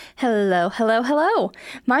Hello, hello, hello.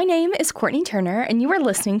 My name is Courtney Turner, and you are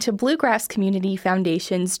listening to Bluegrass Community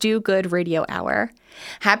Foundation's Do Good Radio Hour.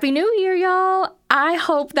 Happy New Year, y'all! I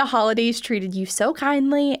hope the holidays treated you so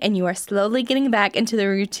kindly, and you are slowly getting back into the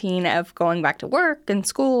routine of going back to work and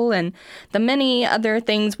school and the many other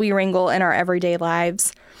things we wrangle in our everyday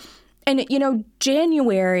lives. And,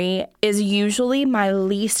 January is usually my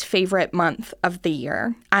least favorite month of the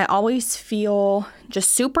year. I always feel just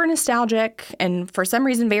super nostalgic and for some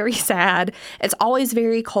reason very sad. It's always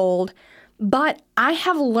very cold. But I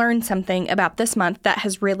have learned something about this month that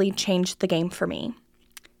has really changed the game for me.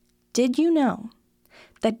 Did you know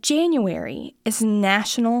that January is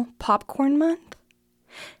National Popcorn Month?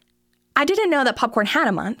 I didn't know that popcorn had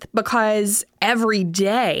a month because every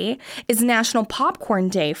day is National Popcorn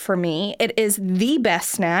Day for me. It is the best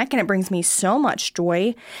snack and it brings me so much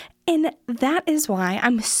joy. And that is why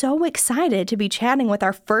I'm so excited to be chatting with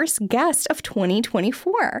our first guest of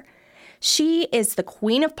 2024. She is the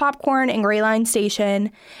queen of popcorn in Greyline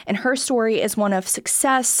Station, and her story is one of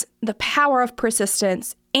success, the power of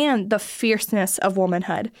persistence, and the fierceness of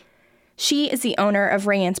womanhood. She is the owner of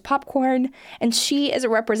Rayann's Popcorn, and she is a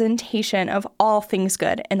representation of all things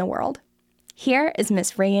good in the world. Here is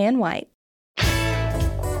Miss Rayann White.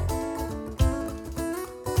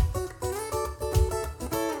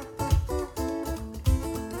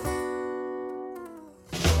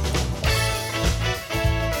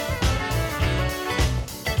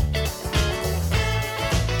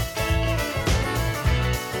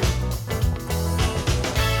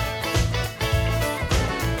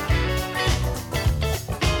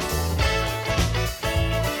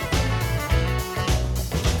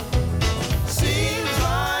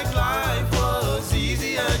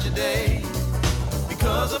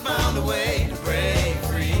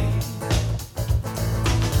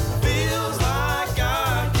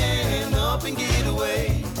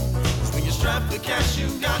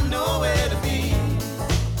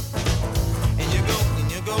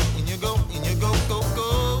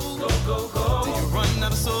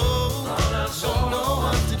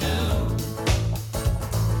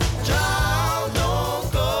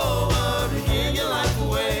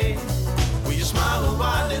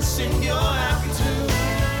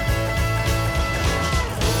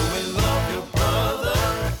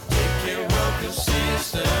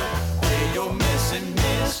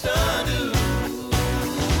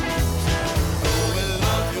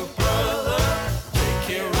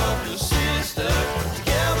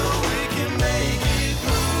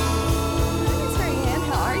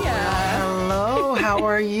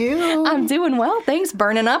 I'm doing well. Thanks.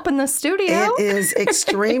 Burning up in the studio. It is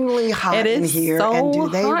extremely hot in here. So and do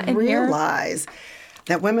they hot in realize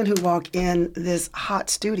that women who walk in this hot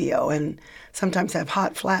studio and sometimes have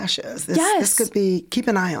hot flashes, this could be, keep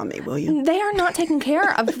an eye on me, will you? They are not taking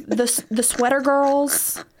care of the sweater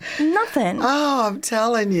girls. Nothing. Oh, I'm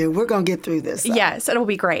telling you. We're going to get through this. Yes, it'll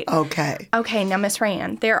be great. Okay. Okay, now, Miss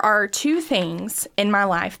Rayann, there are two things in my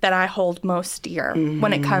life that I hold most dear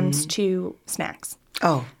when it comes to snacks.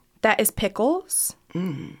 Oh. That is pickles,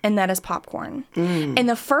 and that is popcorn. And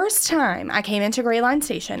the first time I came into Greyline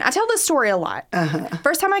Station, I tell this story a lot.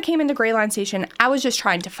 First time I came into Greyline Station, I was just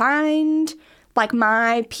trying to find,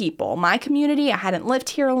 my people, my community. I hadn't lived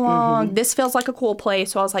here long. This feels like a cool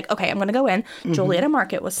place. So I was like, okay, I'm going to go in. Julietta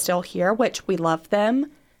Market was still here, which we love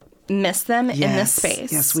them, miss them in this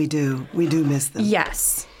space. Yes, we do. We do miss them.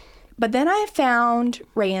 Yes. But then I found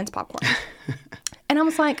Rayann's Popcorn. And I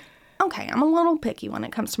was like, okay, I'm a little picky when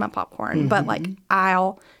it comes to my popcorn, but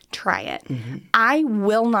I'll try it. I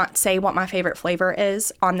will not say what my favorite flavor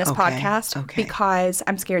is on this podcast because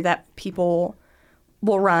I'm scared that people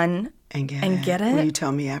will run and get it. Will you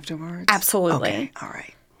tell me afterwards? Absolutely. Okay, all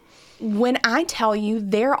right. When I tell you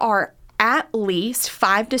there are at least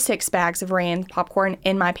 5 to 6 bags of Rayann popcorn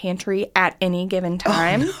in my pantry at any given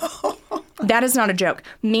time, that is not a joke.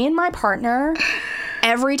 Me and my partner...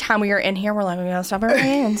 Every time we are in here, we're like, we gotta stop our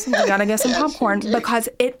hands. We gotta get some popcorn because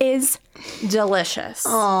it is delicious.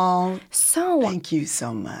 Oh, so thank you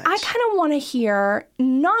so much. I kind of want to hear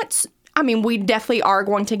we definitely are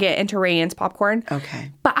going to get into Rayann's popcorn.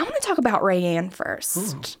 Okay. But I want to talk about Rayann first.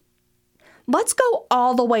 Ooh. Let's go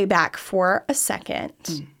all the way back for a second.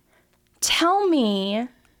 Tell me,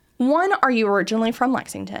 one, are you originally from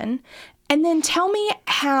Lexington? And then tell me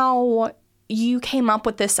how you came up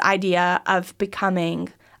with this idea of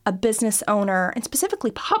becoming a business owner and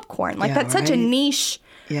specifically popcorn. That's such a niche,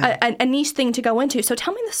 a niche thing to go into. So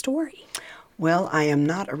tell me the story. Well, I am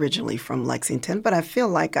not originally from Lexington, but I feel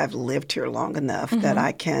like I've lived here long enough that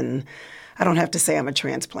I can I don't have to say I'm a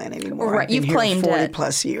transplant anymore. Right. I've been You've here claimed 40 it.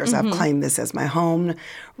 plus years. I've claimed this as my home,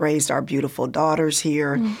 raised our beautiful daughters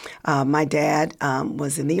here. My dad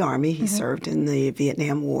was in the Army. He served in the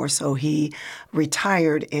Vietnam War, so he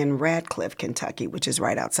retired in Radcliffe, Kentucky, which is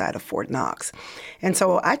right outside of Fort Knox. And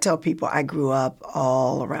so I tell people I grew up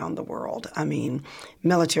all around the world. I mean,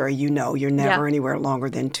 military, you're never anywhere longer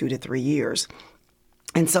than 2 to 3 years.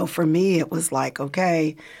 And so for me, it was like,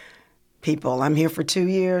 okay, people, I'm here for 2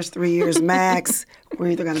 years, 3 years max. We're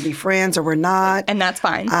either going to be friends or we're not. And that's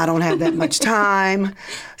fine. I don't have that much time.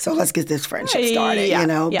 So let's get this friendship started,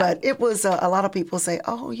 But it was a lot of people say,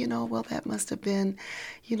 oh, well, that must have been,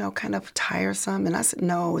 kind of tiresome. And I said,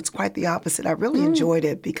 no, it's quite the opposite. I really enjoyed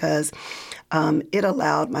it because it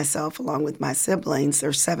allowed myself, along with my siblings,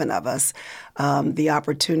 there's 7 of us, the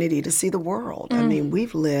opportunity to see the world. I mean,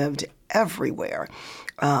 we've lived everywhere.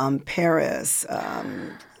 Paris,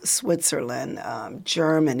 Switzerland,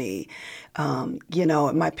 Germany.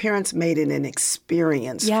 My parents made it an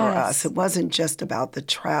experience for us. It wasn't just about the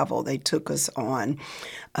travel. They took us on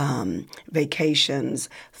vacations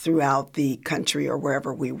throughout the country or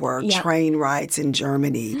wherever we were, train rides in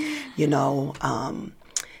Germany.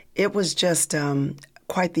 It was just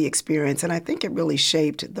quite the experience. And I think it really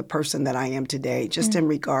shaped the person that I am today, just in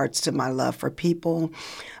regards to my love for people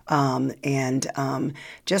and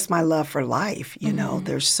just my love for life.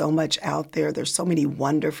 There's so much out there. There's so many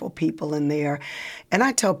wonderful people in there. And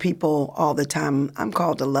I tell people all the time, I'm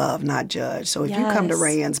called to love, not judge. So if you come to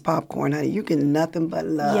Rayann's Popcorn, honey, you get nothing but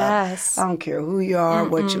love. Yes. I don't care who you are,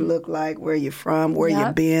 what you look like, where you're from, where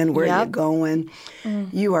you've been, where you're going.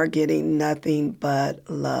 You are getting nothing but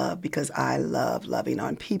love because I love loving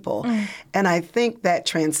on people. And I think that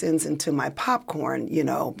transcends into my popcorn,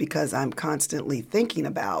 because I'm constantly thinking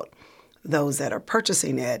about those that are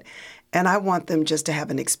purchasing it. And I want them just to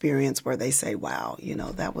have an experience where they say, wow,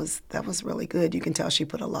 that was really good. You can tell she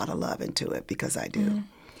put a lot of love into it because I do.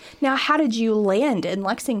 Now, how did you land in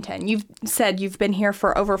Lexington? You've said you've been here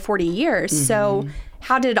for over 40 years. So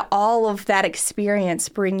how did all of that experience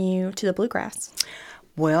bring you to the bluegrass?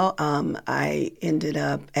 Well, I ended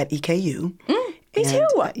up at EKU. Me too.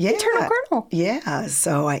 Eternal Colonel. Yeah.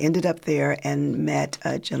 So I ended up there and met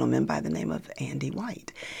a gentleman by the name of Rayann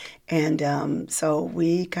White. And so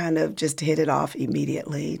we kind of just hit it off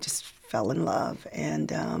immediately, just fell in love.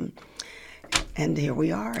 And here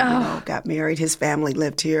we are, got married. His family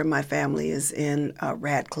lived here. My family is in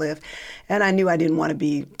Radcliffe. And I knew I didn't want to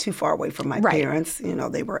be too far away from my parents.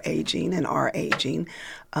 They were aging and are aging.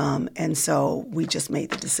 And so we just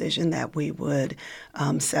made the decision that we would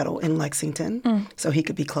settle in Lexington so he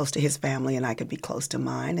could be close to his family and I could be close to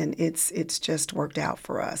mine. And it's just worked out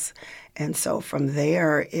for us. And so from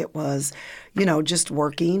there, it was, just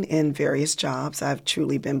working in various jobs. I've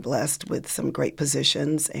truly been blessed with some great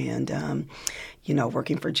positions. And,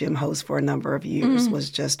 working for Jim Host for a number of years was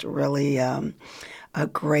just really a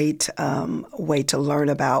great way to learn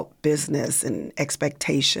about business and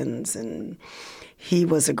expectations. And he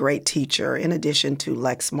was a great teacher, in addition to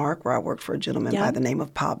Lexmark, where I worked for a gentleman by the name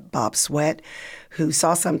of Bob Sweat, who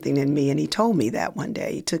saw something in me. And he told me that one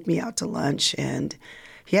day. He took me out to lunch and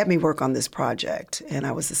he had me work on this project, and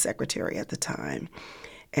I was the secretary at the time.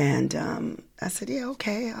 And I said, yeah,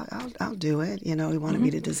 okay, I'll do it. He wanted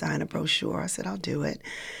me to design a brochure. I said, I'll do it.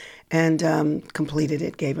 And completed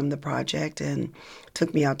it, gave him the project, and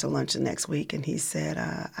took me out to lunch the next week. And he said,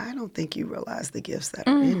 I don't think you realize the gifts that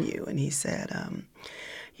are in you. And he said,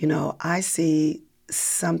 I see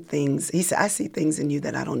some things. He said, I see things in you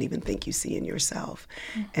that I don't even think you see in yourself.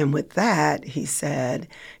 And with that, he said,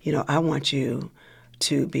 I want you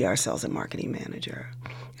to be our sales and marketing manager.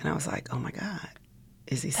 And I was like, oh my God,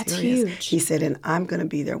 is he serious? That's huge. He said, and I'm going to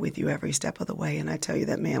be there with you every step of the way. And I tell you,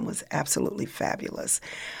 that man was absolutely fabulous.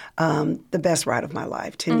 The best ride of my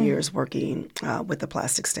life, 10 years working with the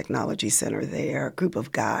Plastics Technology Center there, a group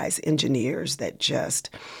of guys, engineers that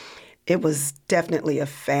it was definitely a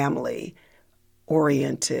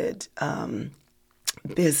family-oriented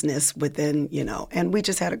business within, and we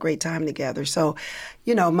just had a great time together. So,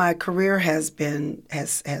 my career has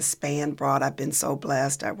spanned broad. I've been so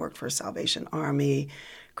blessed. I worked for Salvation Army,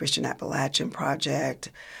 Christian Appalachian Project.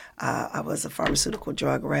 I was a pharmaceutical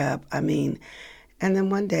drug rep. And then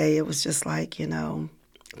one day it was just like,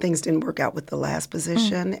 things didn't work out with the last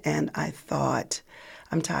position, and I thought,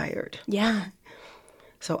 I'm tired. Yeah.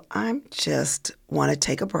 So I just want to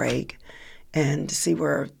take a break and see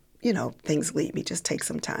where things lead me. Just take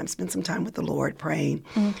some time, spend some time with the Lord praying.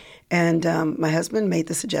 And my husband made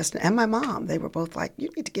the suggestion, and my mom, they were both like, you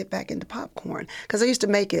need to get back into popcorn. Because I used to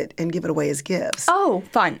make it and give it away as gifts. Oh,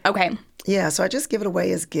 fun. Okay. Yeah, so I just give it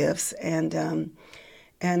away as gifts. And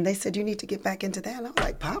And they said, you need to get back into that. And I was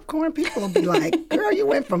like, popcorn? People will be like, girl, you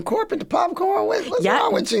went from corporate to popcorn? What's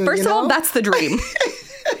wrong with you? First of all, that's the dream.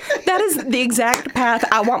 That is the exact path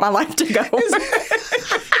I want my life to go.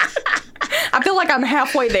 I feel like I'm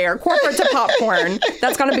halfway there. Corporate to popcorn.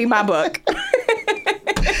 That's going to be my book.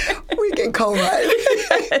 We can co-write.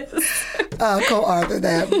 Yes. Co-author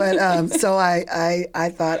that. But so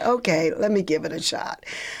I thought, okay, let me give it a shot.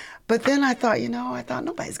 But then I thought,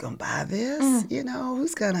 nobody's going to buy this.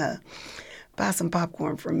 Who's going to buy some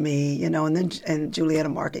popcorn from me? And then Julietta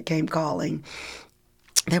Market came calling.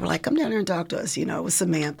 They were like, come down here and talk to us. It was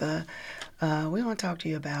Samantha. We want to talk to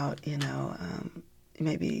you about,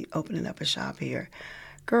 maybe opening up a shop here.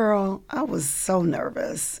 Girl, I was so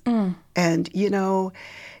nervous. And,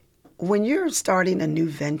 when you're starting a new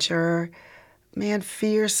venture, man,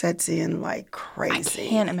 fear sets in like crazy. I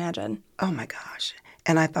can't imagine. Oh, my gosh.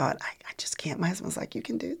 And I thought, I just can't. My husband was like, you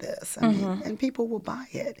can do this. I mean, and people will buy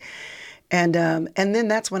it. And then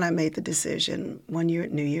that's when I made the decision. One year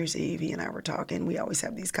at New Year's Eve, he and I were talking. We always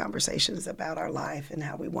have these conversations about our life and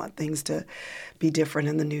how we want things to be different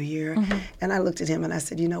in the new year. And I looked at him and I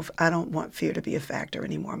said, I don't want fear to be a factor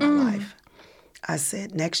anymore in my life. I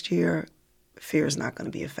said, next year, fear is not going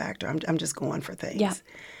to be a factor. I'm just going for things. Yeah.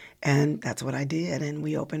 And that's what I did. And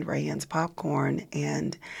we opened Rayann's Popcorn.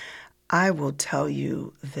 And I will tell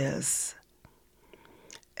you this,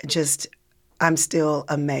 I'm still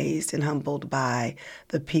amazed and humbled by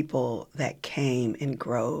the people that came in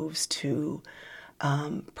droves to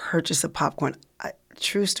purchase a popcorn.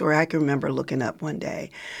 True story, I can remember looking up one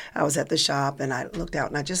day. I was at the shop and I looked out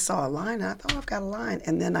and I just saw a line. And I thought, I've got a line.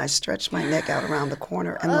 And then I stretched my neck out around the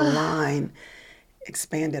corner and the line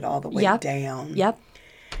expanded all the way down. Yep.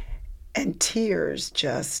 And tears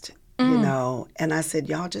just, and I said,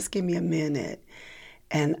 y'all just give me a minute.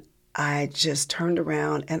 And I just turned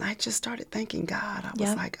around and I just started thanking God. I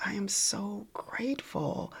was like, I am so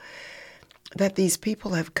grateful that these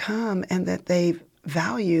people have come and that they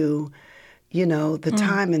value, the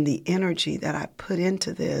time and the energy that I put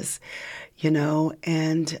into this,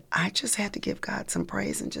 and I just had to give God some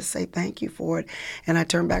praise and just say thank you for it. And I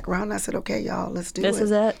turned back around and I said, okay, y'all, let's do it. This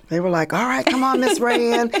is it. They were like, all right, come on, Miss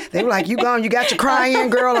Rayann. They were like, you got your cry in,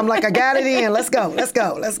 girl. I'm like, I got it in. Let's go. Let's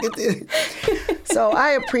get this. So I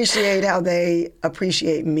appreciate how they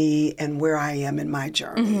appreciate me and where I am in my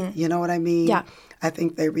journey. You know what I mean? Yeah. I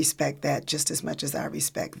think they respect that just as much as I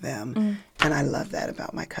respect them. And I love that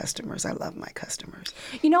about my customers. I love my customers.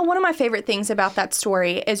 One of my favorite things about that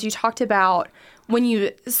story is you talked about when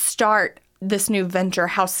you start this new venture,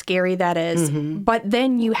 how scary that is. But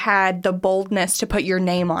then you had the boldness to put your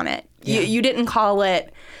name on it. Yeah. You didn't call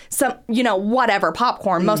it some, whatever,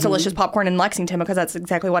 popcorn, most delicious popcorn in Lexington, because that's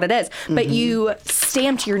exactly what it is. But you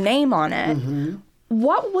stamped your name on it.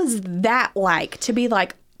 What was that like to be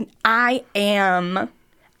like, I am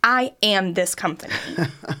this company? Because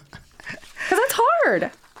that's hard.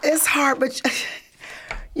 It's hard, but,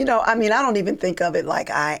 I don't even think of it like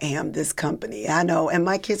I am this company. I know, and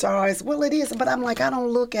my kids are always, well, it is, but I'm like, I don't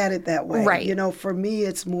look at it that way. Right. For me,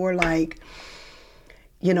 it's more like,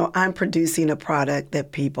 I'm producing a product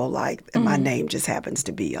that people like, and my name just happens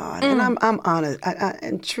to be on. And I'm honest,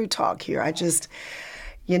 and true talk here, I just...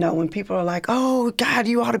 when people are like, oh, God,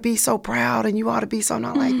 you ought to be so proud and you ought to be so,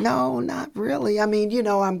 I'm like, no, not really. I mean,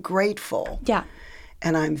 I'm grateful. Yeah.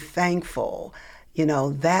 And I'm thankful.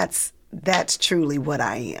 That's truly what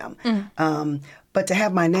I am. But to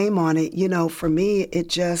have my name on it, for me, I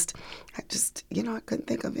couldn't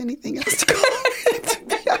think of anything else to call it, to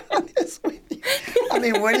be honest with you. I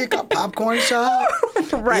mean, what do you call popcorn shop?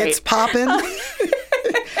 Right. It's popping.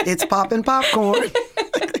 It's popping popcorn.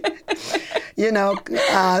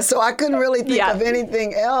 So I couldn't really think of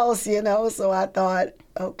anything else, so I thought,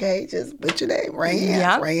 okay, just put your name,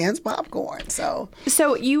 Rayann's Popcorn. So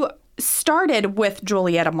you started with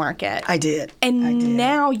Julietta Market. I did. And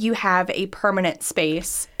now you have a permanent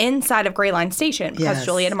space inside of Greyline Station because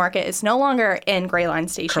Julietta Market is no longer in Greyline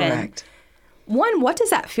Station. Correct. One, what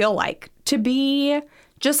does that feel like to be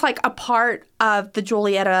just like a part of the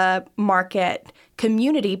Julietta Market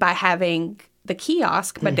community by having the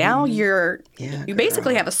kiosk, but now you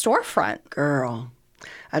basically have a storefront. Girl,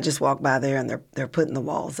 I just walked by there and they're putting the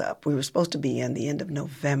walls up. We were supposed to be in the end of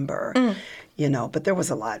November, but there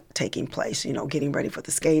was a lot taking place, getting ready for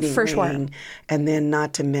the skating ring. Sure. And then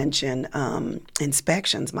not to mention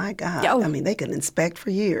inspections. My God. I mean, they could inspect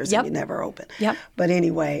for years and you never open. Yep. But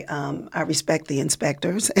anyway, I respect the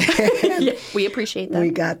inspectors. We appreciate that.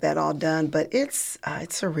 We got that all done. But it's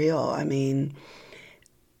surreal. I mean,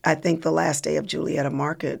 I think the last day of Julietta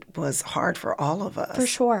Market was hard for all of us. For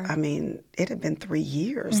sure. I mean, it had been 3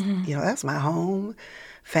 years. You know, that's my home,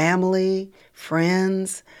 family,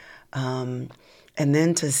 friends. And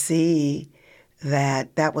then to see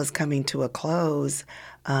that was coming to a close,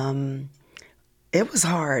 it was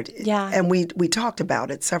hard. Yeah. And we talked about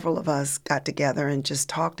it. Several of us got together and just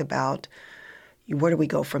talked about where do we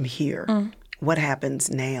go from here? What happens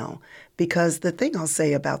now? Because the thing I'll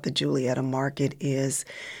say about the Julietta Market is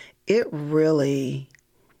it really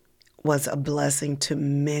was a blessing to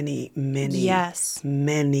many, many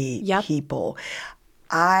people.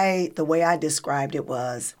 The way I described it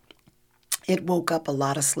was, it woke up a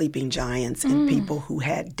lot of sleeping giants and people who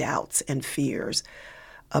had doubts and fears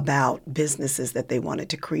about businesses that they wanted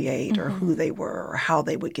to create or who they were or how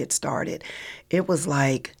they would get started. It was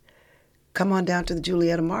like, come on down to the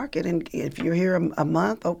Julietta Market, and if you're here a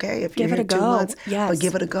month, okay. If you're here 2 months, but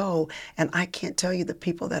give it a go. And I can't tell you the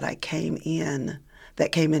people that came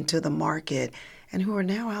into the market and who are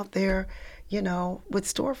now out there, you know, with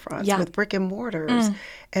storefronts, with brick and mortars.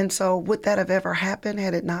 And so would that have ever happened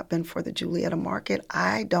had it not been for the Julietta Market?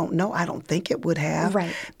 I don't know. I don't think it would have.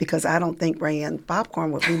 Right. Because I don't think Rayann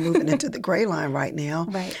Popcorn would be moving into the Greyline right now.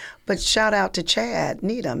 Right. But shout out to Chad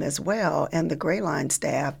Needham as well and the Greyline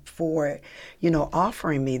staff for, you know,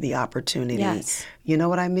 offering me the opportunity. Yes. You know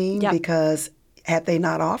what I mean? Yep. Because had they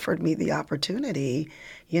not offered me the opportunity,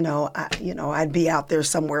 I'd be out there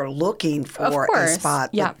somewhere looking for a spot.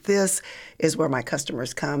 Yeah. But this is where my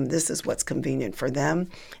customers come. This is what's convenient for them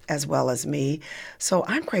as well as me. So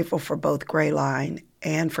I'm grateful for both Greyline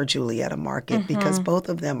and for Julietta Market because both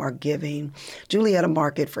of them are giving Julietta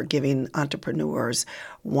Market for giving entrepreneurs,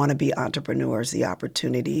 wannabe entrepreneurs, the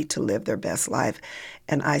opportunity to live their best life.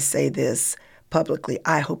 And I say this publicly,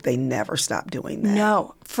 I hope they never stop doing that.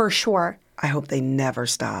 No, for sure. I hope they never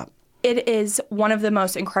stop. It is one of the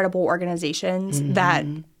most incredible organizations that,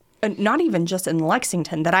 not even just in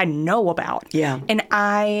Lexington, that I know about. Yeah. And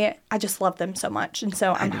I just love them so much. And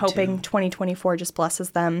so I'm hoping 2024 just blesses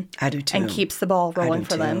them. I do too. And keeps the ball rolling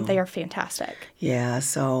for them. too. They are fantastic. Yeah.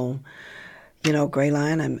 So, you know,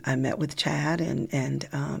 Greyline, I met with Chad and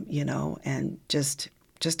just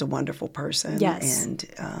a wonderful person. Yes.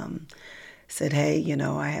 And said, hey, you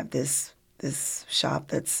know, I have this shop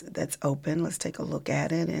that's open. Let's take a look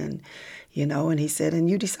at it. And, you know, and he said, and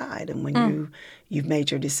you decide. And when you've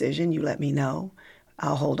made your decision, you let me know.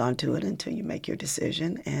 I'll hold on to it until you make your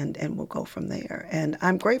decision, and we'll go from there. And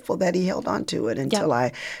I'm grateful that he held on to it until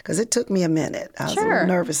because it took me a minute. I was a little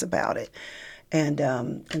nervous about it. And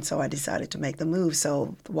so I decided to make the move.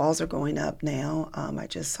 So the walls are going up now. I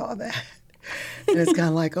just saw that. And it's kind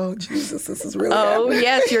of like, oh, Jesus, this is really happening.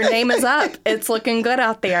 Yes, your name is up. It's looking good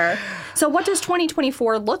out there. So what does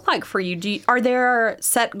 2024 look like for you? Are there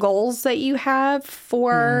set goals that you have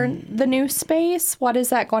for the new space? What is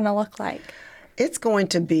that going to look like? It's going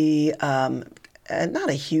to be not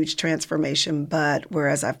a huge transformation, but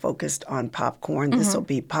whereas I focused on popcorn, this will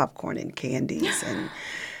be popcorn and candies and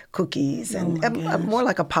cookies and more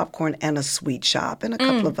like a popcorn and a sweet shop and a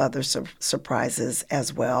couple of other surprises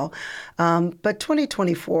as well. But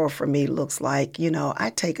 2024 for me looks like, you know, I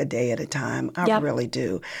take a day at a time. I really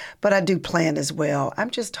do. But I do plan as well. I'm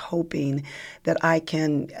just hoping that I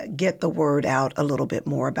can get the word out a little bit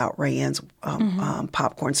more about Rayann's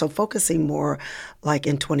popcorn. So focusing more like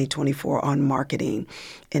in 2024 on marketing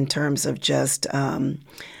in terms of just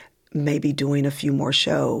maybe doing a few more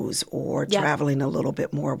shows or traveling a little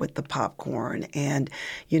bit more with the popcorn. And,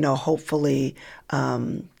 you know, hopefully, I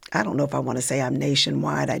don't know if I want to say I'm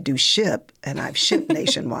nationwide. I do ship, and I've shipped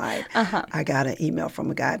nationwide. I got an email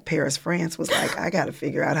from a guy in Paris, France, was like, I got to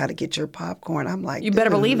figure out how to get your popcorn. I'm like, you better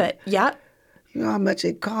believe it. Yeah. You know how much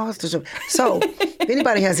it costs? So if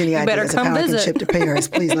anybody has any ideas of how I can ship to Paris,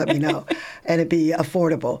 please let me know. And it'd be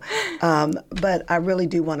affordable. But I really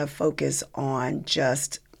do want to focus on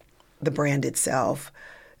just the brand itself,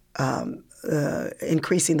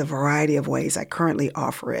 increasing the variety of ways I currently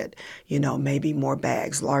offer it, you know, maybe more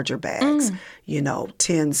bags, larger bags, you know,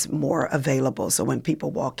 tins more available. So when people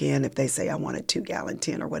walk in, if they say, I want a 2-gallon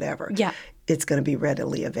tin or whatever, it's going to be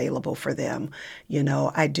readily available for them. You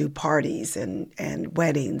know, I do parties and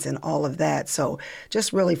weddings and all of that. So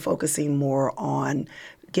just really focusing more on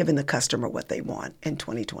giving the customer what they want in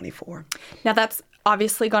 2024. Now, that's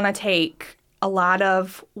obviously going to take a lot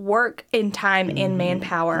of work and time and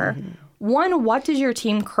manpower. One, what does your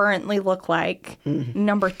team currently look like?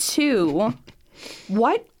 Number two,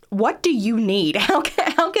 what do you need? How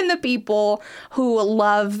can the people who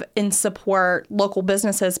love and support local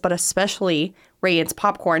businesses, but especially Rayann's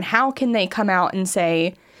Popcorn, how can they come out and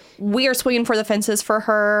say, we are swinging for the fences for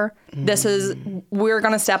her. We're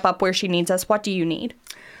going to step up where she needs us. What do you need?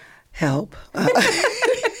 Help.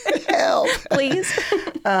 Help. Please.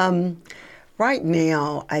 Right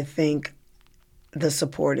now, I think the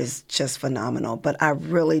support is just phenomenal, but I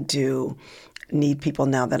really do need people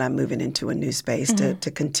now that I'm moving into a new space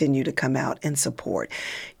to continue to come out and support.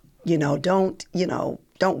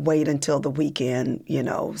 Don't wait until the weekend,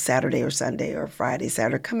 Saturday or Sunday or Friday,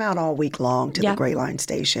 Saturday. Come out all week long to the Greyline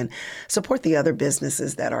Station. Support the other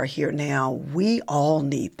businesses that are here now. We all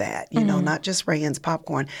need that, not just Rayann's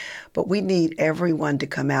Popcorn, but we need everyone to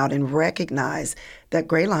come out and recognize that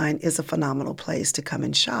Greyline is a phenomenal place to come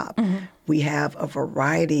and shop. We have a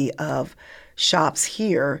variety of shops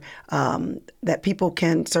here that people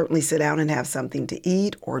can certainly sit down and have something to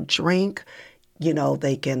eat or drink.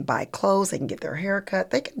 They can buy clothes, they can get their hair cut,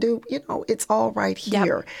 they can do, it's all right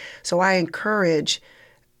here. Yep. So I encourage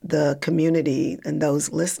the community and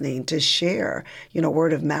those listening to share.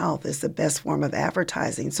 Word of mouth is the best form of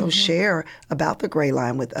advertising. So share about the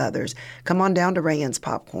Greyline with others. Come on down to Rayann's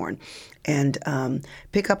Popcorn and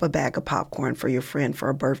pick up a bag of popcorn for your friend for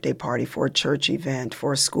a birthday party, for a church event,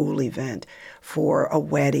 for a school event, for a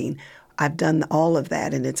wedding. I've done all of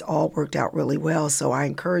that, and it's all worked out really well. So I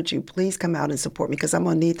encourage you, please come out and support me because I'm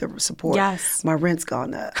going to need the support. Yes. My rent's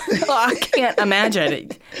gone up. Well, I can't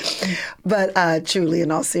imagine. But truly,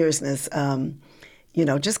 in all seriousness,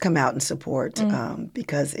 just come out and support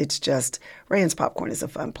because it's just, Rayann's Popcorn is a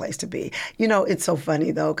fun place to be. It's so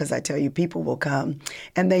funny, though, because I tell you, people will come,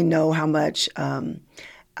 and they know how much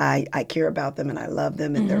I care about them and I love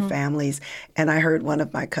them and their families. And I heard one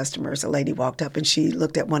of my customers, a lady walked up and she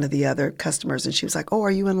looked at one of the other customers and she was like, "Oh, are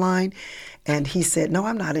you in line?" And he said, "No,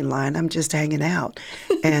 I'm not in line. I'm just hanging out."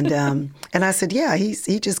 And and I said, "Yeah, he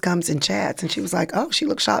just comes and chats." And she was like, "Oh," she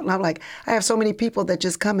looked shocked. And I'm like, I have so many people that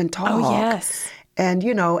just come and talk. Oh, yes. And,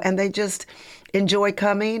 and they just enjoy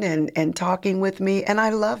coming and talking with me, and I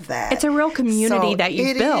love that. It's a real community that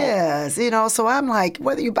you've built. It is, so I'm like,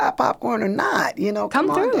 whether you buy popcorn or not, come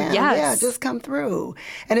on through, down. yes. Yeah, just come through.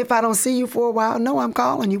 And if I don't see you for a while, no, I'm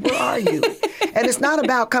calling you. Where are you? And it's not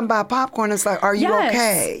about come buy popcorn. It's like, are you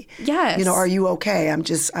okay? Yes. Are you okay? I'm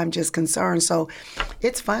just concerned. So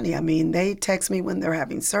it's funny. I mean, they text me when they're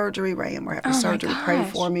having surgery. Rayann, we're having surgery. Pray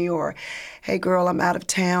for me. Or, hey, girl, I'm out of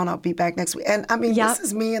town. I'll be back next week. And I mean, this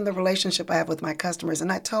is me and the relationship I have with my customers.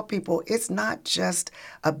 And I tell people, it's not just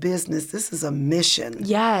a business. This is a mission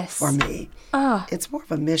for me. It's more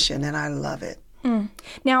of a mission, and I love it.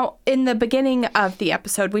 Now, in the beginning of the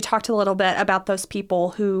episode, we talked a little bit about those people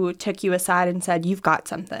who took you aside and said, "You've got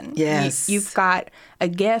something. Yes. You've got a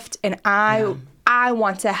gift, and I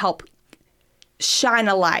want to help shine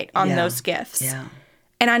a light on those gifts." Yeah.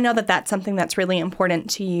 And I know that that's something that's really important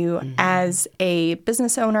to you as a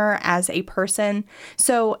business owner, as a person.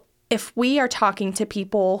 So if we are talking to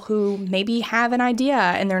people who maybe have an idea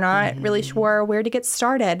and they're not really sure where to get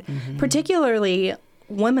started, particularly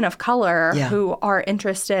women of color who are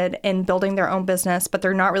interested in building their own business, but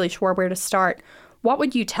they're not really sure where to start, what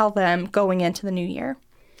would you tell them going into the new year?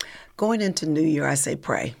 Going into New Year, I say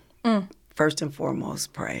pray. First and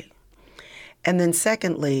foremost, pray. And then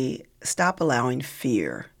secondly, stop allowing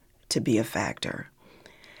fear to be a factor.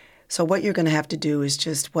 So what you're going to have to do is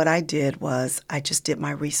just, what I did was I just did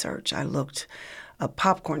my research. I looked at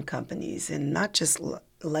popcorn companies, and not just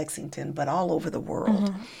Lexington, but all over the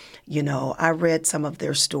world. I read some of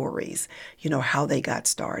their stories, how they got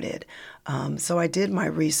started. So I did my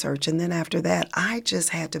research, and then after that, I just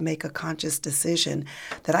had to make a conscious decision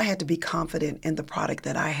that I had to be confident in the product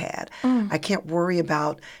that I had. I can't worry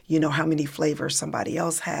about, how many flavors somebody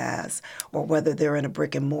else has, or whether they're in a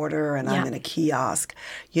brick and mortar and I'm in a kiosk,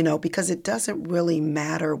 because it doesn't really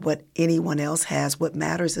matter what anyone else has. What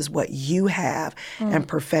matters is what you have, and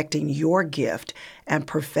perfecting your gift and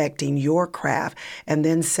perfecting your craft, and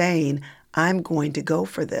then saying, I'm going to go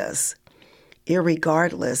for this,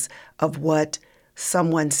 irregardless of what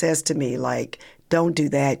someone says to me, like, don't do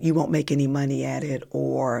that, you won't make any money at it.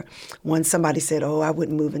 Or when somebody said, oh, I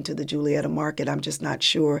wouldn't move into the Julietta market, I'm just not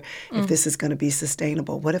sure if this is going to be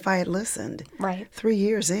sustainable. What if I had listened? Right. 3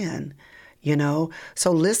 years in,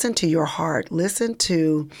 So listen to your heart. Listen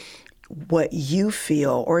to what you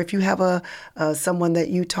feel, or if you have someone that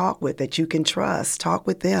you talk with that you can trust, talk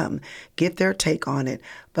with them, get their take on it.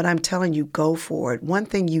 But I'm telling you, go for it. One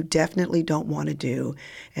thing you definitely don't want to do,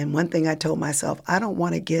 and one thing I told myself, I don't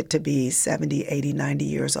want to get to be 70, 80, 90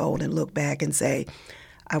 years old and look back and say,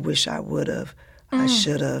 I wish I would have, I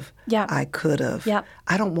should have, I could have. Yep.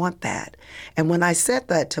 I don't want that. And when I said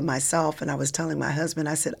that to myself, and I was telling my husband,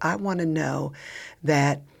 I said, I want to know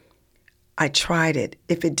that I tried it.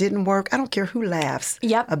 If it didn't work, I don't care who laughs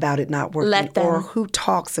Yep. about it not working Let them. or who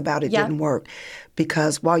talks about it Yep. didn't work.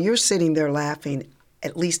 Because while you're sitting there laughing,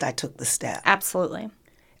 at least I took the step. Absolutely.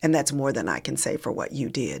 And that's more than I can say for what you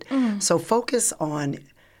did. So focus on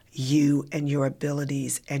you and your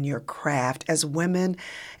abilities and your craft. As women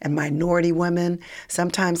and minority women,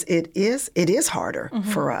 sometimes it is harder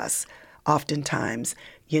for us, oftentimes,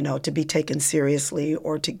 to be taken seriously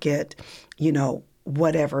or to get,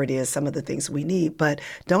 whatever it is, some of the things we need. But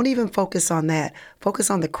don't even focus on that. Focus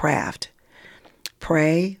on the craft.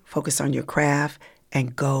 Pray, focus on your craft,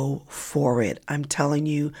 and go for it. I'm telling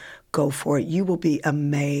you, go for it. You will be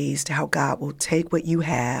amazed how God will take what you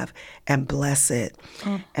have and bless it.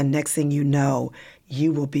 And next thing you know,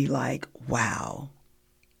 you will be like, wow,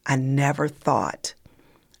 I never thought.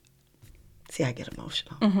 See, I get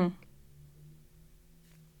emotional.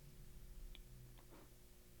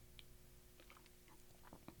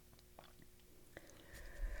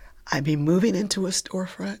 I'd be moving into a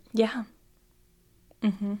storefront. Yeah.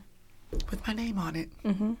 With my name on it.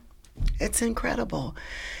 It's incredible.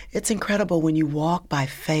 It's incredible when you walk by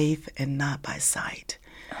faith and not by sight.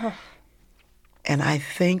 And I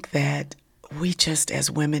think that we just as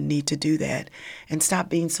women need to do that and stop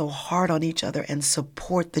being so hard on each other and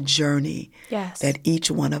support the journey that each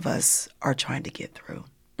one of us are trying to get through.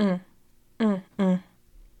 Yeah.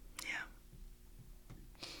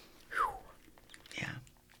 Yeah.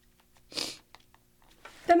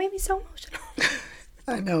 That made me so emotional.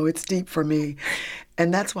 I know, it's deep for me.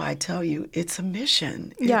 And that's why I tell you, it's a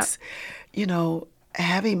mission. Yeah. It's,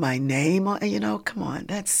 having my name on, come on,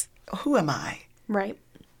 who am I? Right.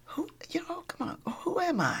 Come on, who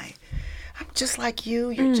am I? I'm just like you,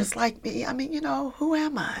 you're just like me. I mean, who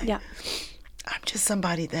am I? Yeah. I'm just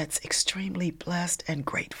somebody that's extremely blessed and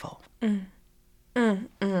grateful.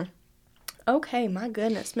 Okay, my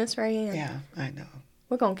goodness, Miss Rayann. Yeah, I know.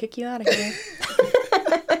 We're going to kick you out of here.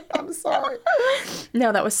 I'm sorry.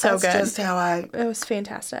 No, that was so good. That's just how It was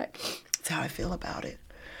fantastic. That's how I feel about it.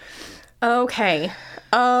 Okay.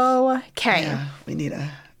 Yeah, we need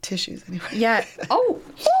tissues anyway. Yeah. Oh,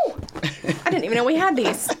 I didn't even know we had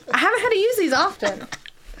these. I haven't had to use these often.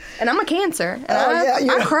 And I'm a Cancer.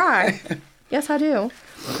 And I cry. Yes, I do.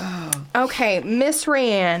 Oh. Okay, Miss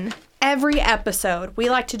Rayann. Every episode, we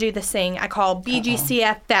like to do this thing I call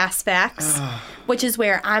BGCF Fast Facts, which is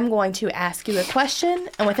where I'm going to ask you a question,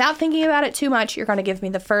 and without thinking about it too much, you're going to give me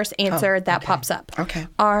the first answer that pops up. Okay.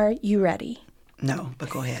 Are you ready? No, but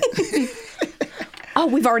go ahead. Oh,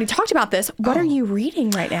 we've already talked about this. What are you reading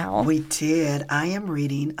right now? We did. I am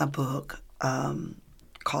reading a book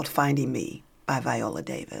called Finding Me by Viola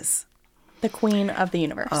Davis. The Queen of the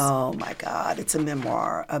Universe. Oh, my God. It's a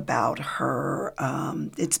memoir about her.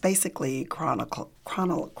 It's basically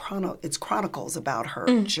it's chronicles about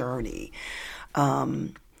her journey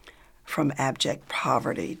from abject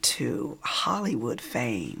poverty to Hollywood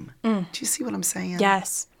fame. Do you see what I'm saying?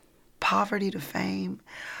 Yes. Poverty to fame.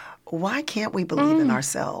 Why can't we believe in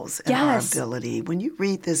ourselves and our ability? When you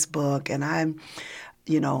read this book, and I'm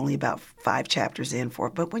only about 5 chapters in for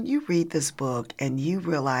it. But when you read this book and you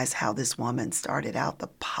realize how this woman started out, the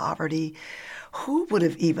poverty, who would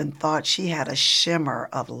have even thought she had a shimmer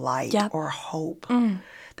of light or hope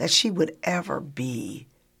that she would ever be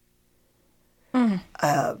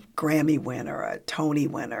a Grammy winner, a Tony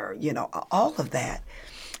winner, all of that.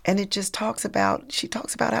 And it just she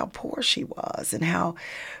talks about how poor she was and how,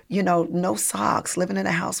 no socks, living in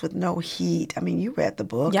a house with no heat. I mean, you read the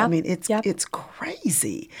book. Yep. I mean, it's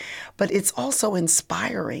crazy. But it's also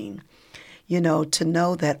inspiring, to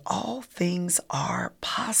know that all things are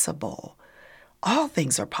possible. All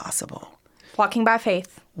things are possible. Walking by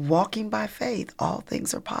faith. Walking by faith. All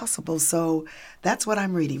things are possible. So that's what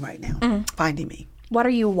I'm reading right now, Finding Me. What are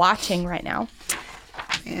you watching right now?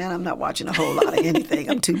 And I'm not watching a whole lot of anything.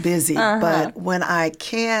 I'm too busy. But when I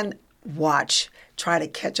can try to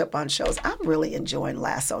catch up on shows, I'm really enjoying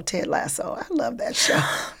Ted Lasso. I love that show.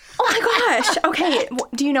 Oh, my gosh. Okay.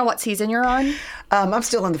 Do you know what season you're on? I'm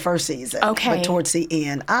still in the first season. Okay. But towards the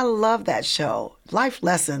end. I love that show. Life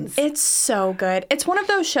lessons. It's so good. It's one of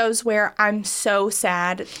those shows where I'm so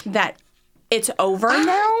sad that it's over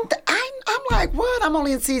now. I'm like, what? I'm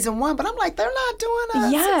only in season 1, but I'm like, they're not doing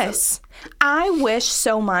it. Yes. I wish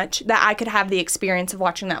so much that I could have the experience of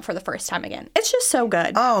watching that for the first time again. It's just so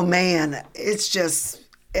good. Oh, man. It's just,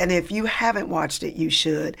 and if you haven't watched it, you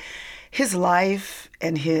should. His life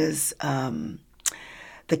and his,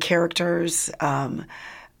 the characters, the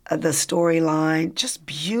storyline, just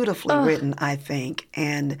beautifully written, I think,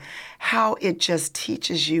 and how it just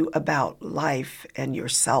teaches you about life and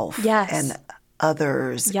yourself and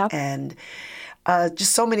others. Yep. And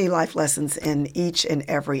just so many life lessons in each and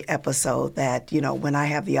every episode that, when I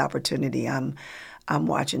have the opportunity, I'm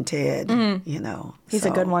watching Ted, He's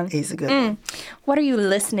a good one. He's a good one. What are you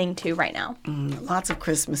listening to right now? Lots of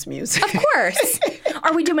Christmas music. Of course.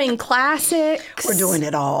 Are we doing classics? We're doing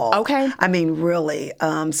it all. Okay. I mean, really.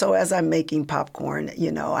 So as I'm making popcorn,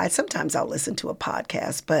 sometimes I'll listen to a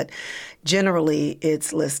podcast, but generally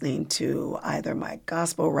it's listening to either my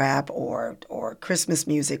gospel rap or Christmas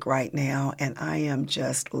music right now, and I am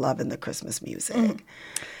just loving the Christmas music.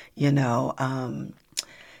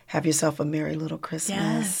 Have yourself a merry little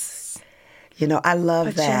Christmas. Yes. I love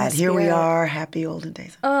Put that. you in the Here we spirit. are, happy olden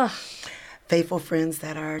days. Faithful friends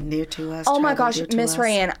that are near to us. Oh my travel gosh, dear to Miss us.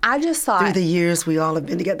 Rayann, I just thought. Through the years we all have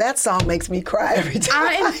been together. That song makes me cry every time.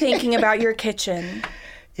 I am thinking about your kitchen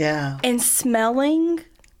Yeah. and smelling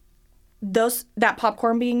that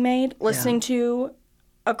popcorn being made, listening to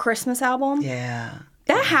a Christmas album. Yeah.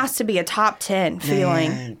 That has to be a top 10 feeling.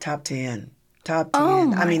 Man, top 10. Top 10.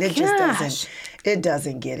 Oh I mean, my it just gosh. it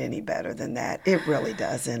doesn't get any better than that. It really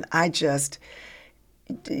doesn't.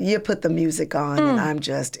 You put the music on and I'm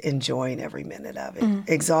just enjoying every minute of it.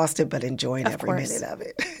 Exhausted, but enjoying every course. minute of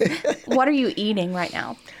it. What are you eating right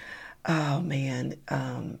now? Oh, man.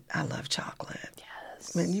 I love chocolate.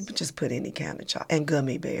 Yes. Man, you just put any kind of chocolate. And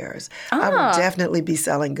gummy bears. I will definitely be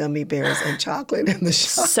selling gummy bears and chocolate in the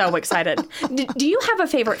shop. So excited. Do you have a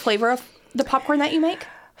favorite flavor of the popcorn that you make?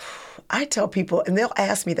 I tell people, and they'll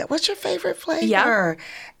ask me that, what's your favorite flavor? Yeah.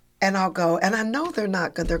 And I'll go, and I know they're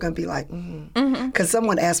not good. They're going to be like, Because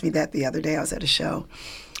someone asked me that the other day. I was at a show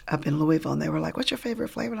up in Louisville, and they were like, what's your favorite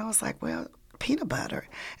flavor? And I was like, well, peanut butter.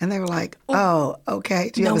 And they were like, oh,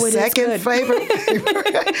 okay. Do you have a second favorite flavor?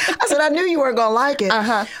 I said, I knew you weren't going to like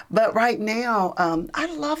it. But right now,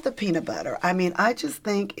 I love the peanut butter. I mean, I just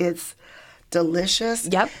think it's delicious.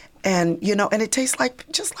 Yep. And, and it tastes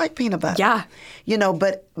just like peanut butter. Yeah.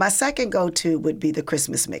 But my second go-to would be the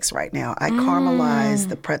Christmas mix right now. I caramelize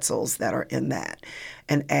the pretzels that are in that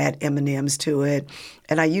and add M&Ms to it.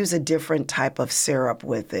 And I use a different type of syrup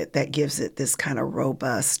with it that gives it this kind of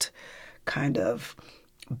robust kind of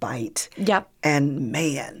bite. Yep. And,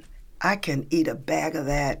 man, I can eat a bag of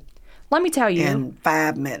that Let me tell you. in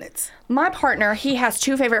 5 minutes. My partner, he has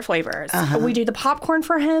two favorite flavors. We do the popcorn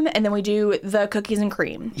for him, and then we do the cookies and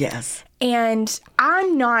cream. Yes. And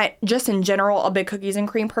I'm not, just in general, a big cookies and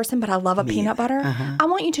cream person, but I love a peanut butter. I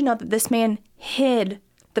want you to know that this man hid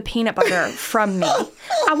the peanut butter from me.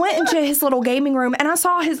 I went into his little gaming room, and I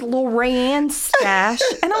saw his little Rayann stash,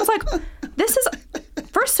 and I was like, this is,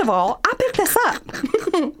 first of all, I picked this up.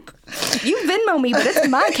 You Venmo me, but it's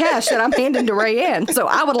my cash that I'm handing to Rayann. So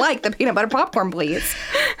I would like the peanut butter popcorn, please.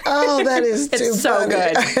 Oh, that is too It's so funny.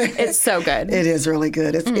 good. It's so good. It is really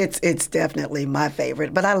good. It's definitely my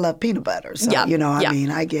favorite. But I love peanut butter. So, Yeah, I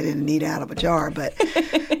mean, I get it and eat out of a jar. But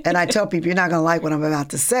and I tell people, you're not going to like what I'm about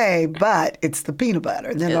to say, but it's the peanut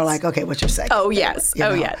butter. And then they're like, okay, what's your second? Oh, yes. You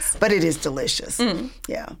know? Yes. But it is delicious.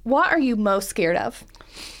 Yeah. What are you most scared of?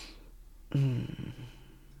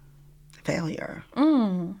 Failure.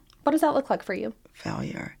 What does that look like for you?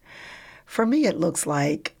 Failure. For me, it looks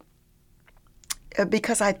like,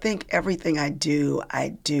 because I think everything I do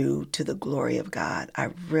to the glory of God.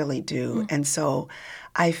 I really do. And so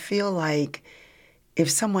I feel like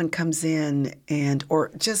if someone comes in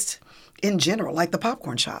or just in general, like the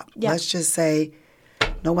popcorn shop, let's just say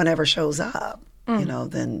no one ever shows up,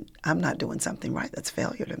 then I'm not doing something right. That's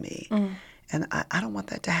failure to me. And I don't want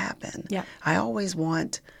that to happen. Yeah. I always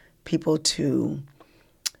want people to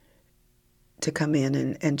come in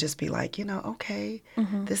and just be like, okay,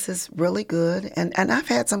 this is really good. And I've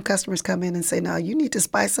had some customers come in and say, no, you need to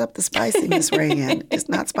spice up the spicy, Miss Rayann. It's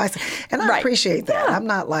not spicy. And I appreciate that. I'm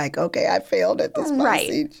not like, okay, I failed at the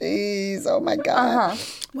spicy. Jeez, oh my God.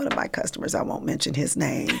 One of my customers, I won't mention his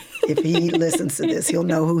name. If he listens to this, he'll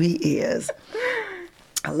know who he is.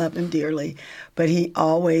 I love him dearly. But he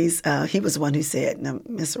always, he was the one who said, now,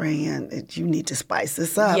 Miss Rayann, you need to spice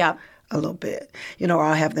this up. A little bit. Or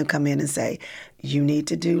I'll have them come in and say, you need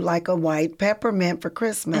to do like a white peppermint for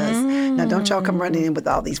Christmas. Now, don't y'all come running in with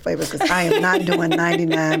all these flavors, because I am not doing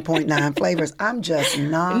 99.9 flavors. I'm just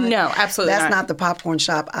not. No, absolutely That's not the popcorn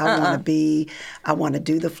shop I want to be. I want to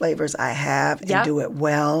do the flavors I have and do it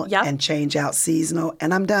well and change out seasonal.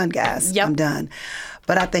 And I'm done, guys. I'm done.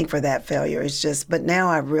 But I think for that failure, it's just, but now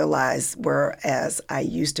I realize, whereas I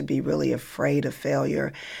used to be really afraid of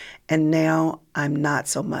failure, and now I'm not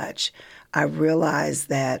so much. I realize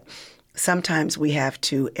that sometimes we have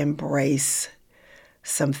to embrace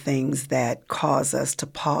some things that cause us to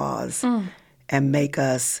pause and make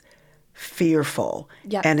us fearful.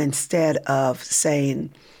 And instead of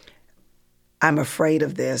saying, I'm afraid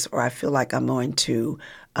of this or I feel like I'm going to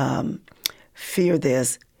fear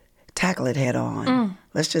this, tackle it head on.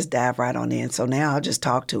 Let's just dive right on in. So now I'll just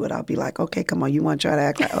talk to it. I'll be like, okay, come on, you want to try to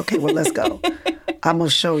act like, okay, well, let's go. I'm going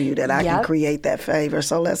to show you that I can create that favor,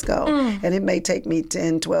 so let's go. And it may take me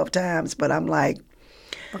 10, 12 times, but I'm like,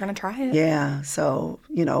 we're going to try it. Yeah, so,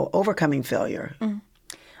 overcoming failure.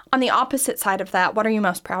 On the opposite side of that, what are you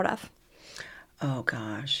most proud of? Oh,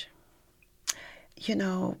 gosh.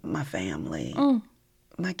 My family,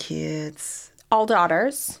 my kids. All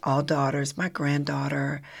daughters. All daughters. My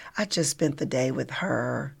granddaughter. I just spent the day with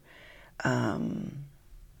her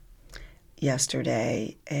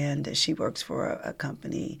yesterday, and she works for a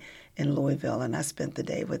company in Louisville, and I spent the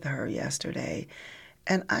day with her yesterday.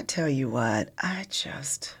 And I tell you what, I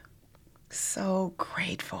just so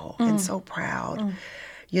grateful and so proud.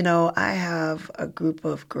 I have a group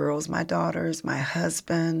of girls, my daughters, my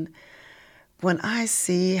husband. When I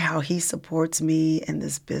see how he supports me in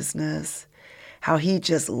this business, how he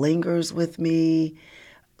just lingers with me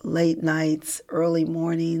late nights, early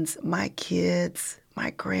mornings, my kids, my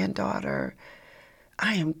granddaughter,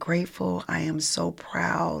 I am grateful. I am so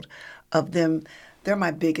proud of them. They're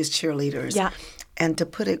my biggest cheerleaders. Yeah. And to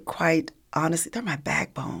put it quite honestly, they're my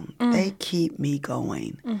backbone. They keep me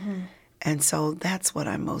going. And so that's what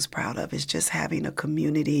I'm most proud of, is just having a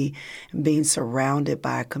community and being surrounded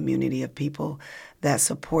by a community of people that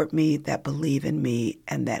support me, that believe in me,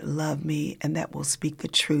 and that love me, and that will speak the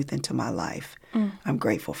truth into my life. I'm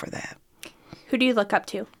grateful for that. Who do you look up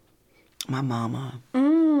to? My mama.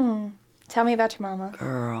 Tell me about your mama.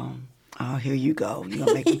 Girl. Oh, here you go. You're going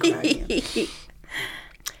to make me cry again.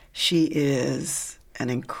 She is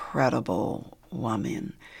an incredible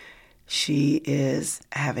woman. She is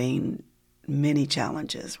having many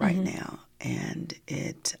challenges right now, and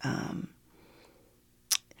it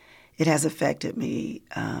has affected me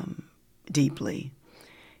deeply,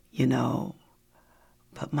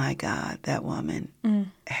 But my God, that woman,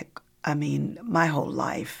 my whole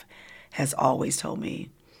life has always told me,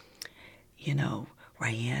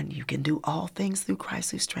 Rayann, you can do all things through Christ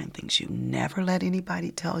who strengthens you. Never let anybody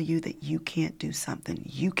tell you that you can't do something.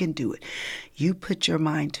 You can do it. You put your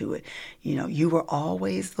mind to it. You were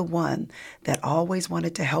always the one that always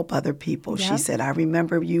wanted to help other people. Yep. She said, I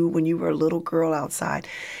remember you when you were a little girl outside.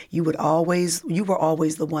 You were always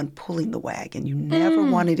the one pulling the wagon. You never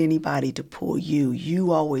wanted anybody to pull you.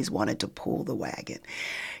 You always wanted to pull the wagon,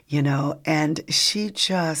 and she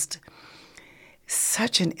just...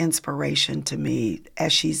 such an inspiration to me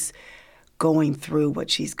as she's going through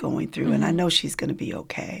what she's going through. And I know she's going to be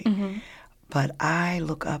okay. But I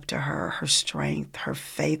look up to her strength, her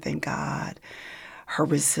faith in God, her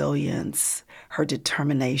resilience, her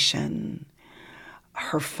determination,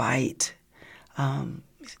 her fight.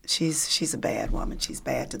 She's a bad woman. She's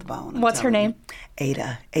bad to the bone. What's her name?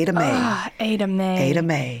 Ada. Ada May. Ada May. Ada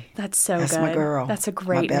May. That's good. That's my girl. That's a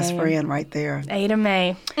great name. My best name. friend right there. Ada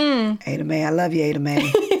May. Ada May. I love you, Ada May.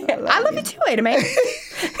 I love you too, Ada May.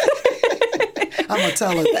 I'm going to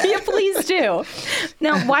tell her that. Yeah, please do.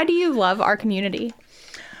 Now, why do you love our community?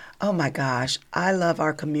 Oh, my gosh. I love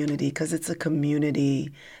our community because it's a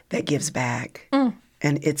community that gives back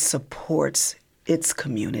and it supports its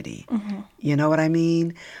community. You know what I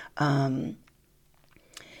mean?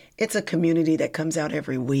 It's a community that comes out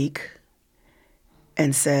every week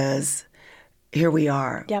and says, here we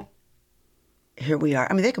are. Yep. Here we are.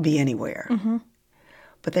 I mean, they could be anywhere.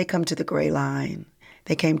 But they come to the Greyline.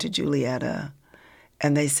 They came to Julietta,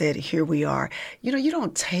 and they said, here we are. You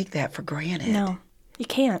don't take that for granted. No, you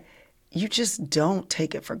can't. You just don't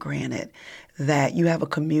take it for granted that you have a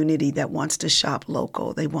community that wants to shop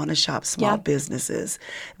local. They want to shop small businesses.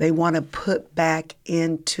 They want to put back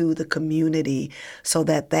into the community so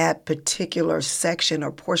that particular section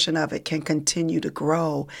or portion of it can continue to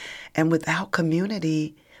grow. And without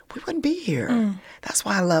community, we wouldn't be here. That's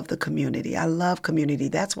why I love the community. I love community.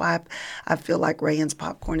 That's why I feel like Rayann's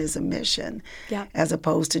Popcorn is a mission as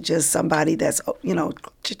opposed to just somebody that's,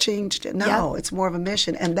 cha-ching. No, it's more of a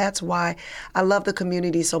mission. And that's why I love the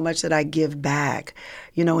community so much that I give back.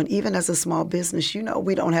 And even as a small business,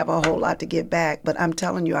 we don't have a whole lot to give back. But I'm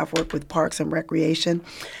telling you, I've worked with Parks and Recreation,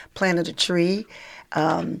 planted a tree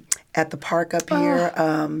at the park up here.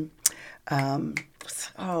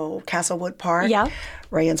 Castlewood Park. Yeah.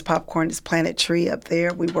 Rayann's Popcorn has planted tree up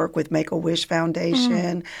there. We work with Make-A-Wish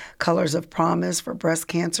Foundation, Colors of Promise for breast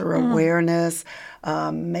cancer awareness,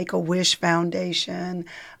 Make-A-Wish Foundation,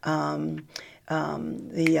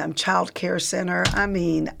 the Child Care Center. I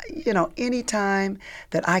mean, anytime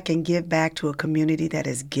that I can give back to a community that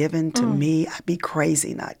is given to me, I'd be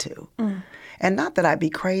crazy not to. And not that I'd be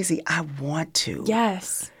crazy, I want to.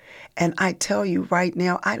 Yes. And I tell you right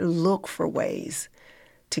now, I look for ways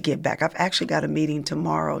to give back. I've actually got a meeting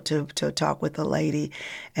tomorrow to talk with a lady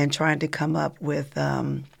and trying to come up with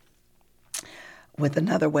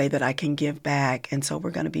another way that I can give back. And so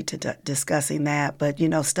we're going to be discussing that. But,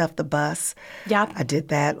 stuff the bus. Yep. I did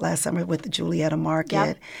that last summer with the Julietta Market.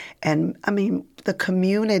 Yep. And, I mean, the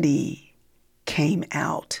community came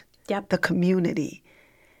out. Yep. The community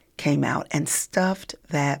came out and stuffed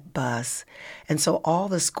that bus. And so all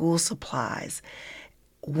the school supplies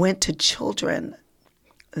went to children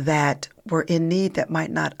that were in need that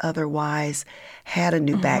might not otherwise had a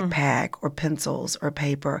new backpack or pencils or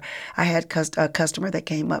paper. I had a customer that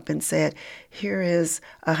came up and said, here is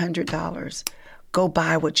 $100. Go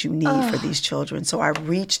buy what you need for these children. So I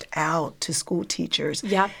reached out to school teachers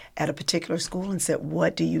at a particular school and said,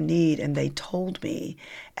 what do you need? And they told me.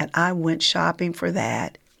 And I went shopping for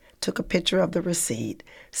that, took a picture of the receipt,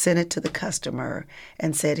 sent it to the customer,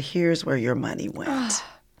 and said, here's where your money went.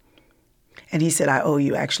 And he said, I owe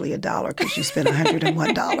you actually $1 because you spent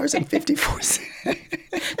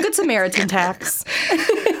 $101.54. Good Samaritan tax.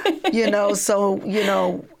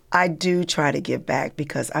 I do try to give back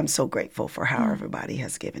because I'm so grateful for how everybody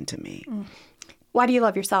has given to me. Why do you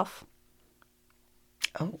love yourself?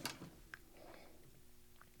 Oh.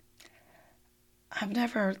 I've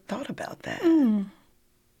never thought about that.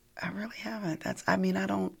 I really haven't.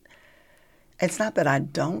 It's not that I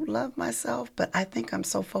don't love myself, but I think I'm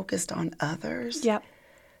so focused on others that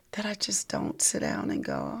I just don't sit down and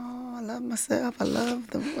go, oh, I love myself. I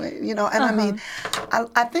love the way, I mean,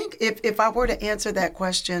 I think if I were to answer that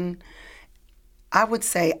question, I would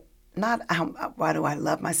say not why do I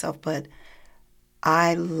love myself, but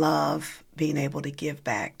I love being able to give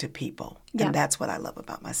back to people. Yeah. And that's what I love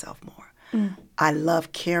about myself more. I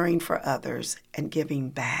love caring for others and giving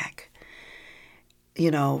back.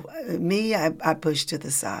 Me, I push to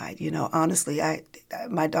the side. Honestly,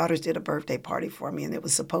 my daughters did a birthday party for me, and they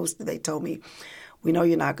told me, we know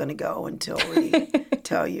you're not going to go until we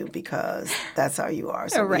tell you because that's how you are.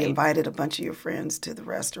 So we invited a bunch of your friends to the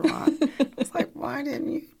restaurant. I was like, why didn't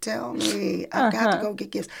you tell me? I've got to go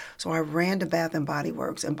get gifts. So I ran to Bath and Body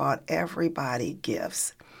Works and bought everybody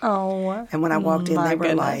gifts. Oh, and when I walked in, they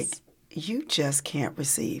were like, you just can't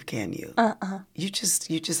receive, can you? You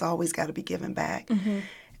just always got to be giving back.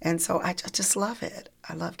 And so I just love it.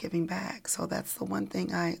 I love giving back. So that's the one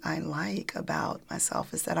thing I like about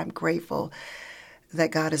myself is that I'm grateful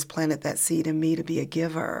that God has planted that seed in me to be a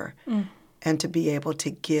giver and to be able to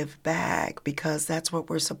give back because that's what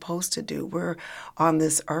we're supposed to do. We're on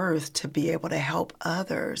this earth to be able to help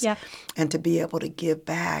others and to be able to give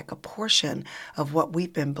back a portion of what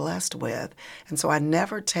we've been blessed with. And so I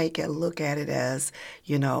never look at it as,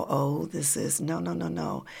 this is,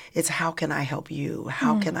 no. It's how can I help you?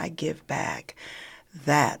 How can I give back?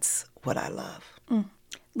 That's what I love.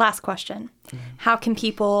 Last question. How can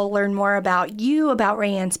people learn more about you, about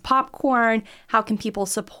Rayann's Popcorn? How can people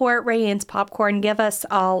support Rayann's Popcorn? Give us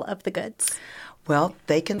all of the goods. Well,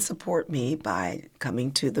 they can support me by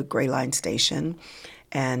coming to the Greyline Station.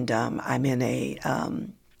 And I'm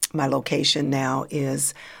in my location now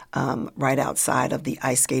is right outside of the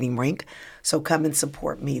ice skating rink. So come and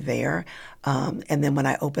support me there. And then when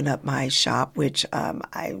I open up my shop, which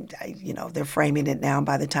they're framing it now.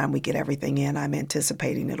 By the time we get everything in, I'm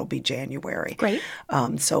anticipating it'll be January. Great.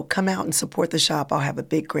 So come out and support the shop. I'll have a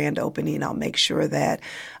big grand opening. I'll make sure that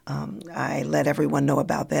I let everyone know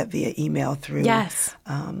about that via email through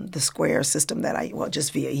the Square system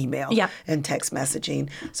just via email and text messaging.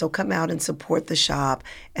 So come out and support the shop.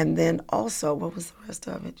 And then also, what was the rest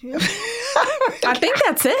of it? I think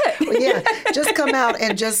that's it. Just come out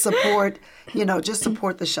and just support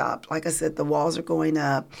the shop. Like I said, the walls are going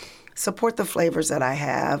up. Support the flavors that I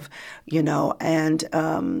have, and,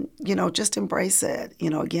 just embrace it.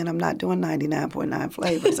 Again, I'm not doing 99.9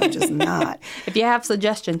 flavors. I'm just not. If you have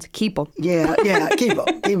suggestions, keep them. Yeah, keep them.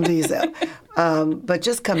 Keep them to yourself. But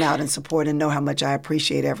just come out and support and know how much I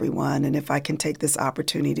appreciate everyone. And if I can take this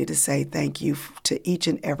opportunity to say thank you to each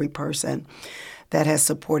and every person that has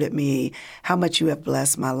supported me, how much you have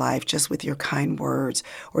blessed my life just with your kind words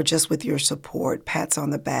or just with your support, pats on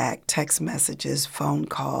the back, text messages, phone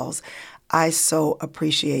calls. I so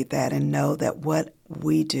appreciate that and know that what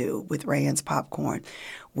we do with Rayann's Popcorn,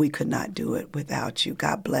 we could not do it without you.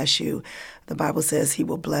 God bless you. The Bible says he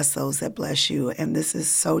will bless those that bless you. And this is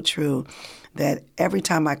so true that every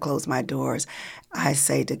time I close my doors, I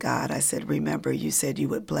say to God, I said, remember, you said you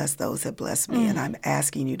would bless those that bless me. And I'm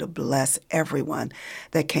asking you to bless everyone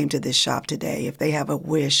that came to this shop today. If they have a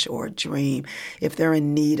wish or a dream, if they're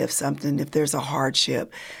in need of something, if there's a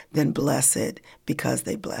hardship, then bless it because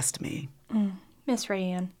they blessed me. Miss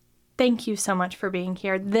Rayann, Thank you so much for being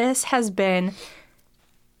here. This has been,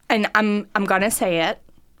 and I'm going to say it,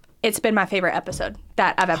 it's been my favorite episode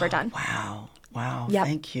that I've ever done. Wow. Yep.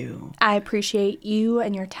 Thank you. I appreciate you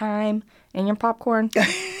and your time and your popcorn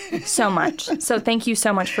so much. So thank you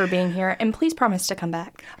so much for being here. And please promise to come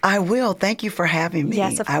back. I will. Thank you for having me.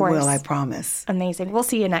 Yes, of course. I will. I promise. Amazing. We'll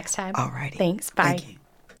see you next time. All righty. Thanks. Bye. Thank you.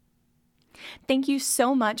 Thank you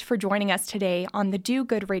so much for joining us today on the Do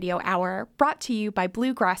Good Radio Hour, brought to you by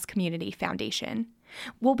Bluegrass Community Foundation.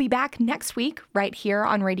 We'll be back next week right here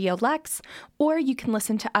on Radio Lex, or you can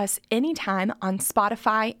listen to us anytime on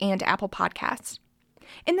Spotify and Apple Podcasts.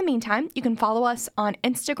 In the meantime, you can follow us on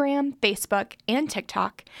Instagram, Facebook, and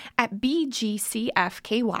TikTok at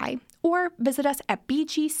BGCFKY, or visit us at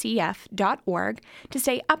bgcf.org to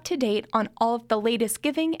stay up to date on all of the latest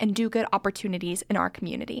giving and do-good opportunities in our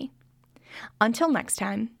community. Until next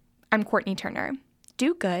time, I'm Courtney Turner.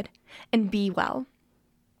 Do good and be well.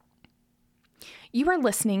 You are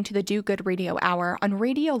listening to the Do Good Radio Hour on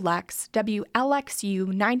Radio Lex, WLXU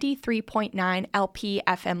 93.9 LP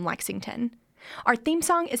FM Lexington. Our theme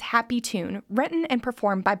song is Happy Tune, written and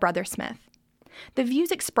performed by Brother Smith. The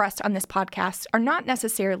views expressed on this podcast are not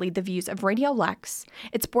necessarily the views of Radio Lex,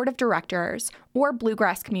 its board of directors, or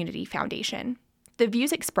Bluegrass Community Foundation. The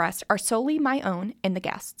views expressed are solely my own and the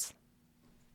guests'.